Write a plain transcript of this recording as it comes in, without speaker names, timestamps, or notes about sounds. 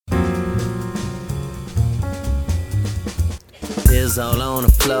tears all on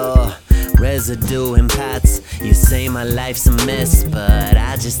the floor, residue in pots. You say my life's a mess, but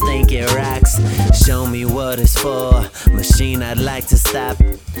I just think it rocks. Show me what it's for, machine I'd like to stop.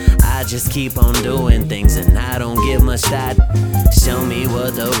 I just keep on doing things and I don't give much thought. Show me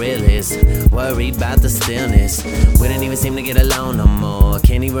what the real is, worried about the stillness. We didn't even seem to get along no more,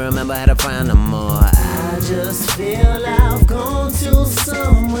 can't even remember how to find no more. I just feel I've gone to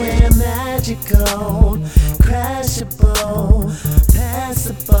somewhere magical, crashable,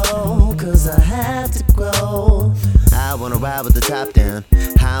 passable, cause I have to grow. I wanna ride with the top down,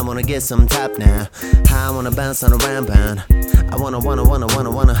 I wanna get some top now, I wanna bounce on a bound. I wanna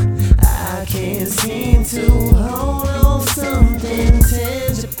I can't seem to hold on something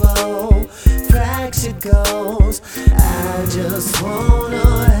tangible, fracture goals. I just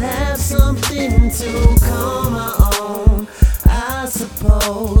wanna have something to call my own. I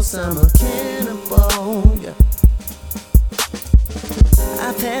suppose I'm a cannibal, yeah.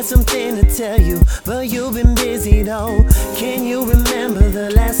 I've had something to tell you, but you've been busy though. Can you remember the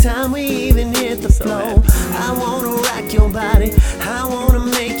last time we even hit the floor? I wanna rock your body, I wanna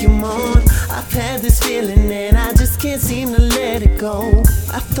make you moan. I've had this feeling and I just can't seem to let it go.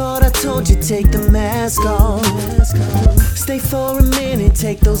 I thought I told you take the mask off. Stay for a minute,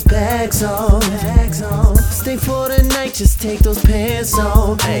 take those bags off. Stay for the night, just take those pants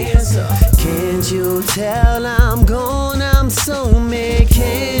off. Hey, can't you tell I'm gone? I'm so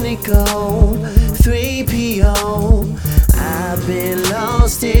mechanical, 3PO. I've been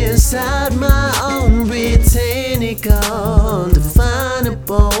lost inside my own Britannica,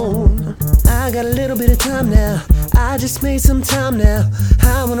 undefinable. I got a little bit of time now, I just made some time now.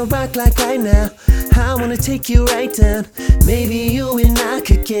 I wanna rock like right now, I wanna take you right down. Maybe you and I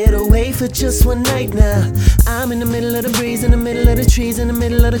could get away for just one night now. I'm in the middle of the breeze, in the middle of the trees, in the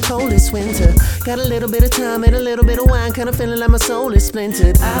middle of the coldest winter. Got a little bit of time and a little bit of wine, kinda feeling like my soul is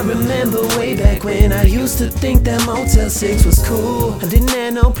splintered. I remember way back when I used to think that Motel 6 was cool. I didn't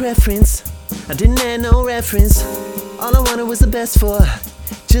have no preference, I didn't have no reference. All I wanted was the best for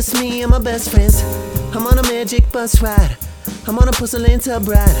just me and my best friends. I'm on a magic bus ride, I'm on a porcelain tub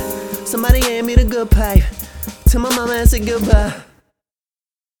ride. Somebody hand me the good pipe, till my mama said goodbye.